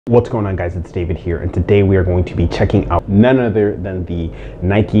What's going on, guys? It's David here, and today we are going to be checking out none other than the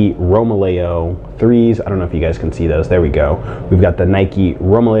Nike Romaleo 3s. I don't know if you guys can see those. There we go. We've got the Nike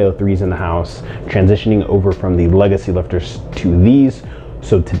Romaleo 3s in the house, transitioning over from the Legacy lifters to these.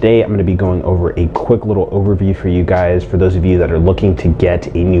 So today I'm going to be going over a quick little overview for you guys, for those of you that are looking to get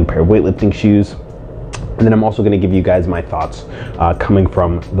a new pair of weightlifting shoes. And then I'm also going to give you guys my thoughts coming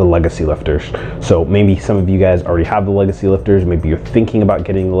from the Legacy lifters. So maybe some of you guys already have the Legacy lifters. Maybe you're thinking about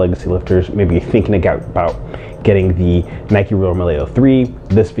getting the Legacy lifters. Maybe you're thinking about getting the Nike Romaleo 3.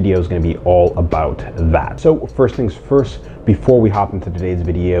 This video is going to be all about that. So first things first, before we hop into today's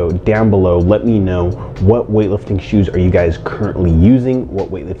video, down below, let me know what weightlifting shoes are you guys currently using, what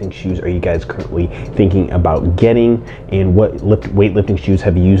weightlifting shoes are you guys currently thinking about getting, and what weightlifting shoes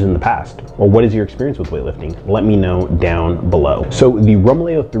have you used in the past, or what is your experience with weightlifting? Let me know down below. So the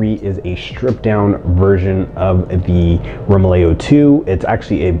Romaleo 3 is a stripped down version of the Romaleo 2. It's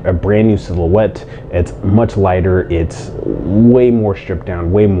actually a brand new silhouette. It's much lighter. It's way more stripped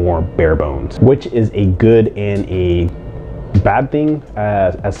down, way more bare bones, which is a good and a bad thing,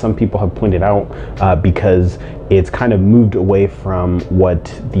 as some people have pointed out, because it's kind of moved away from what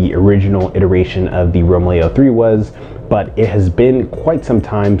the original iteration of the Romaleo 3 was. But it has been quite some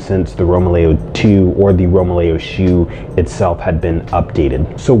time since the Romaleo 2 or the Romaleo shoe itself had been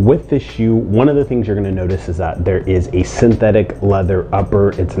updated. So with this shoe, one of the things you're going to notice is that there is a synthetic leather upper.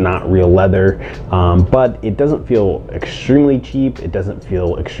 It's not real leather, but it doesn't feel extremely cheap. It doesn't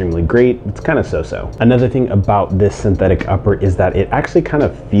feel extremely great. It's kind of so-so. Another thing about this synthetic upper is that it actually kind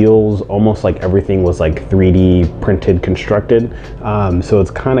of feels almost like everything was like 3D printed, constructed. So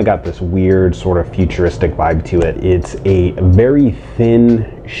it's kind of got this weird sort of futuristic vibe to it. It's a very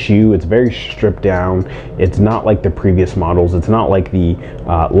thin shoe. It's very stripped down. It's not like the previous models. It's not like the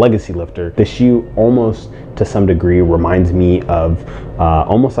Legacy lifter. The shoe almost to some degree reminds me of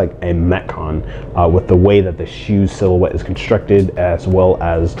almost like a Metcon, with the way that the shoe silhouette is constructed, as well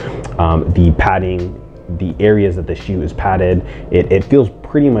as the padding, the areas that the shoe is padded. It feels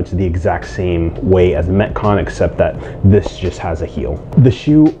pretty much the exact same way as Metcon, except that this just has a heel. The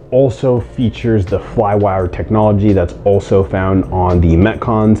shoe also features the Flywire technology that's also found on the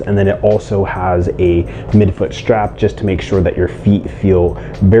Metcons, and then it also has a midfoot strap just to make sure that your feet feel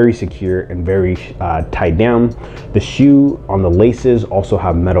very secure and very tied down. The shoe on the laces also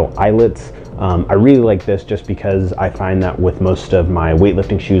have metal eyelets. I really like this just because I find that with most of my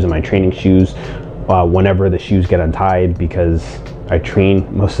weightlifting shoes and my training shoes, whenever the shoes get untied, because I train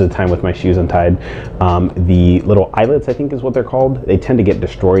most of the time with my shoes untied, the little eyelets, I think is what they're called, they tend to get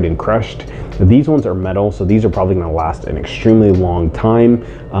destroyed and crushed. These ones are metal, so these are probably going to last an extremely long time.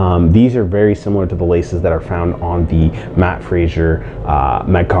 These are very similar to the laces that are found on the Matt Fraser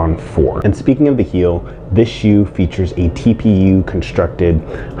Metcon 4. And speaking of the heel, this shoe features a TPU constructed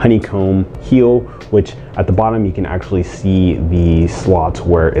honeycomb heel, which at the bottom you can actually see the slots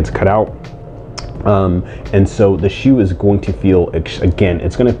where it's cut out. And so the shoe is going to feel, again,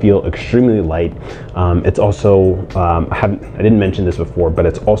 it's going to feel extremely light. It's also, I didn't mention this before, but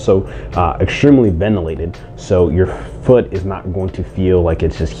it's also extremely ventilated. So your foot is not going to feel like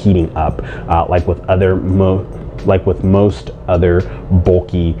it's just heating up, like with most other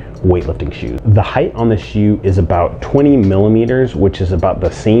bulky weightlifting shoes. The height on the shoe is about 20 millimeters, which is about the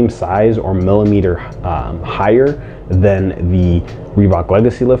same size or millimeter higher than the Reebok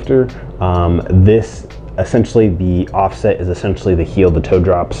Legacy lifter. This essentially, the offset is essentially the heel, the toe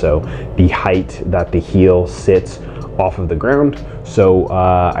drop, so the height that the heel sits off of the ground. So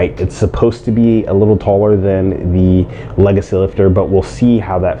it's supposed to be a little taller than the Legacy lifter, but we'll see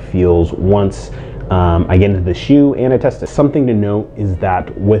how that feels once I get into the shoe and I test it. Something to note is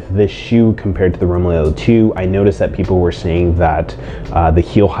that with this shoe compared to the Romaleo 2, I noticed that people were saying that the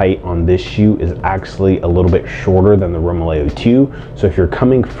heel height on this shoe is actually a little bit shorter than the Romaleo 2. So if you're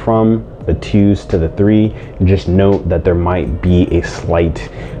coming from the 2s to the 3, just note that there might be a slight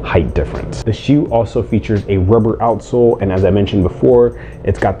height difference. The shoe also features a rubber outsole, and as I mentioned before,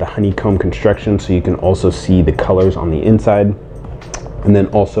 it's got the honeycomb construction, so you can also see the colors on the inside. And then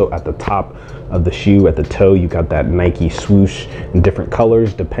also at the top of the shoe, at the toe, you got that Nike swoosh in different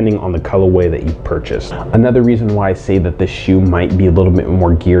colors depending on the colorway that you purchased. Another reason why I say that this shoe might be a little bit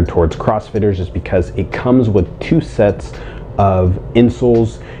more geared towards CrossFitters is because it comes with 2 sets of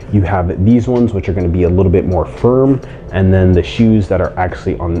insoles. You have these ones, which are going to be a little bit more firm, and then the shoes that are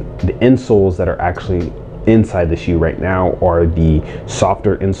actually on the insoles that are actually inside the shoe right now are the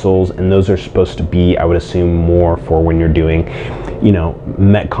softer insoles, and those are supposed to be, I would assume, more for when you're doing you know,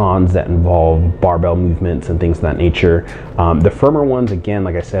 metcons that involve barbell movements and things of that nature. The firmer ones, again,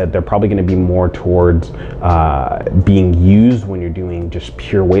 like I said, they're probably going to be more towards being used when you're doing just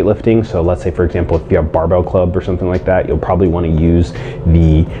pure weightlifting. So let's say, for example, if you have barbell club or something like that, you'll probably want to use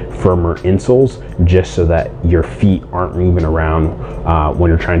the firmer insoles just so that your feet aren't moving around when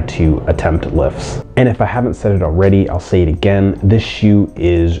you're trying to attempt lifts. And if I haven't said it already, I'll say it again. This shoe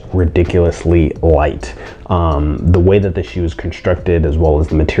is ridiculously light. The way that the shoe is constructed, as well as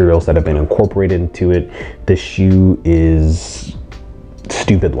the materials that have been incorporated into it, this shoe is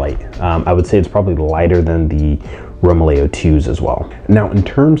stupid light. I would say it's probably lighter than the Romaleo 2s as well. Now, in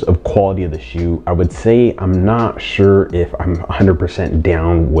terms of quality of the shoe, I would say I'm not sure if I'm 100%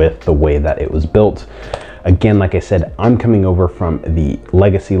 down with the way that it was built. Again, like I said, I'm coming over from the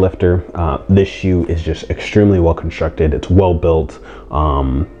Legacy lifter. This shoe is just extremely well constructed. It's well built.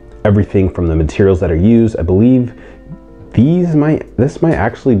 Everything from the materials that are used, I believe this might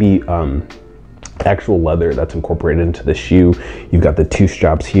actually be actual leather that's incorporated into the shoe. You've got the two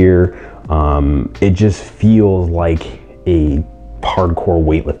straps here. It just feels like a hardcore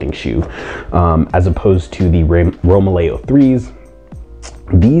weightlifting shoe, as opposed to the Romaleo 3s.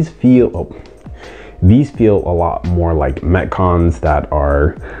 These feel a lot more like metcons that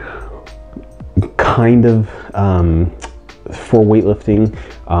are kind of for weightlifting.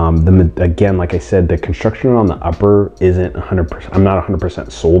 Again, like I said, the construction on the upper isn't 100%. I'm not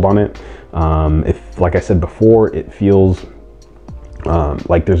 100% sold on it. Like I said before, it feels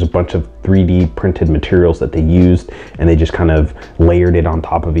like there's a bunch of 3D printed materials that they used, and they just kind of layered it on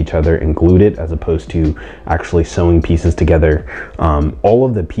top of each other and glued it, as opposed to actually sewing pieces together. All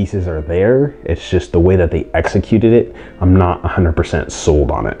of the pieces are there. It's just the way that they executed it. I'm not 100%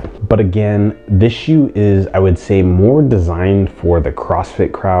 sold on it. But again, this shoe is, I would say, more designed for the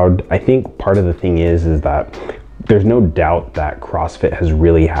CrossFit crowd. I think part of the thing is that there's no doubt that CrossFit has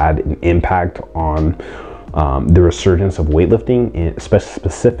really had an impact on the resurgence of weightlifting,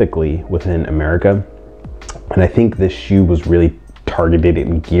 specifically within America. And I think this shoe was really targeted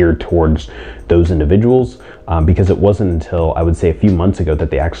and geared towards those individuals, because it wasn't until, I would say, a few months ago that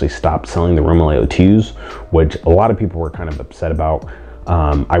they actually stopped selling the Romaleo 2s, which a lot of people were kind of upset about.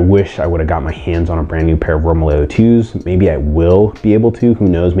 I wish I would have got my hands on a brand new pair of Romaleo 2s. Maybe I will be able to, who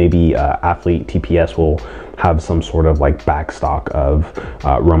knows, maybe Athlete TPS will have some sort of like back stock of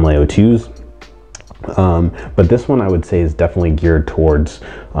Romaleo 2s. But this one, I would say, is definitely geared towards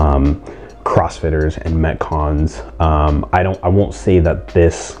CrossFitters and Metcons. I won't say that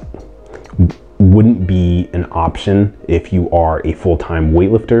this wouldn't be an option if you are a full-time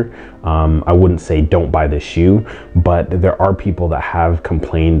weightlifter. I wouldn't say don't buy this shoe, but there are people that have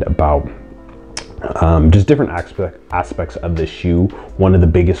complained about just different aspects of the shoe. One of the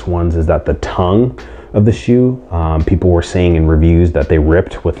biggest ones is that the tongue of the shoe, people were saying in reviews that they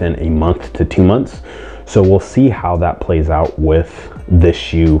ripped within a month to 2 months. So we'll see how that plays out with this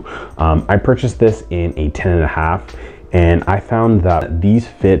shoe. I purchased this in a 10.5, and I found that these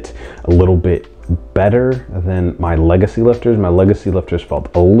fit a little bit better than my Legacy lifters. My Legacy lifters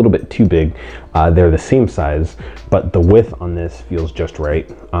felt a little bit too big. They're the same size, but the width on this feels just right.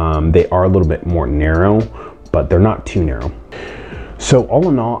 They are a little bit more narrow, but they're not too narrow. So all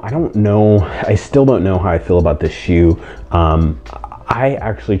in all, I still don't know how I feel about this shoe. I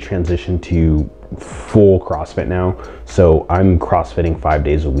actually transitioned to full CrossFit now. So I'm CrossFitting 5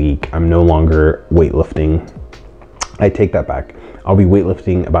 days a week. I'm no longer weightlifting. I take that back. I'll be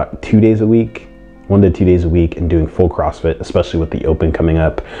weightlifting about 2 days a week, 1 to 2 days a week, and doing full CrossFit, especially with the Open coming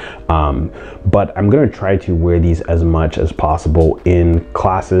up. But I'm gonna try to wear these as much as possible in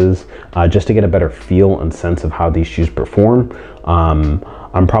classes, just to get a better feel and sense of how these shoes perform.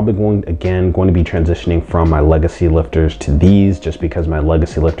 I'm probably going to be transitioning from my Legacy lifters to these, just because my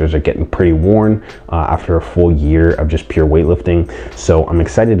Legacy lifters are getting pretty worn after a full year of just pure weightlifting. So I'm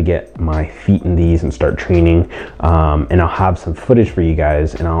excited to get my feet in these and start training. And I'll have some footage for you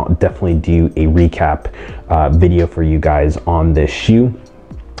guys, and I'll definitely do a recap video for you guys on this shoe.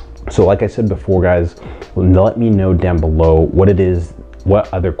 So like I said before, guys, let me know down below what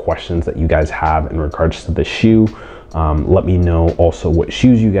other questions that you guys have in regards to the shoe. Let me know also what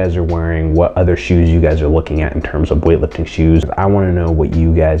shoes you guys are wearing, what other shoes you guys are looking at in terms of weightlifting shoes. I want to know what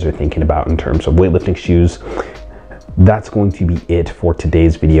you guys are thinking about in terms of weightlifting shoes. That's going to be it for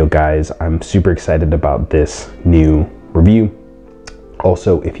today's video, guys. I'm super excited about this new review.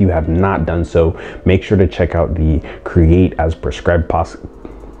 Also, if you have not done so, make sure to check out the Create as Prescribed podcast.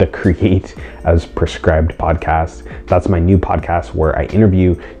 That's my new podcast where I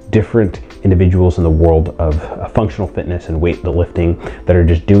interview different individuals in the world of functional fitness and weightlifting that are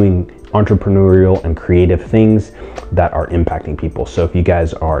just doing entrepreneurial and creative things that are impacting people. So if you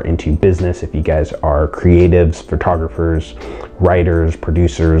guys are into business, if you guys are creatives, photographers, writers,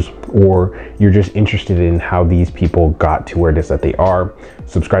 producers, or you're just interested in how these people got to where it is that they are,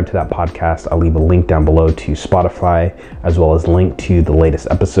 subscribe to that podcast. I'll leave a link down below to Spotify, as well as link to the latest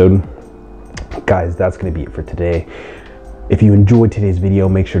episode. Guys, that's going to be it for today. If you enjoyed today's video,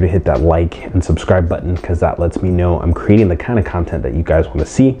 make sure to hit that like and subscribe button, because that lets me know I'm creating the kind of content that you guys want to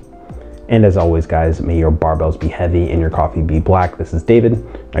see. And as always, guys, may your barbells be heavy and your coffee be black. This is David.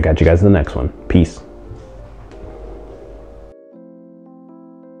 I got you guys in the next one. Peace.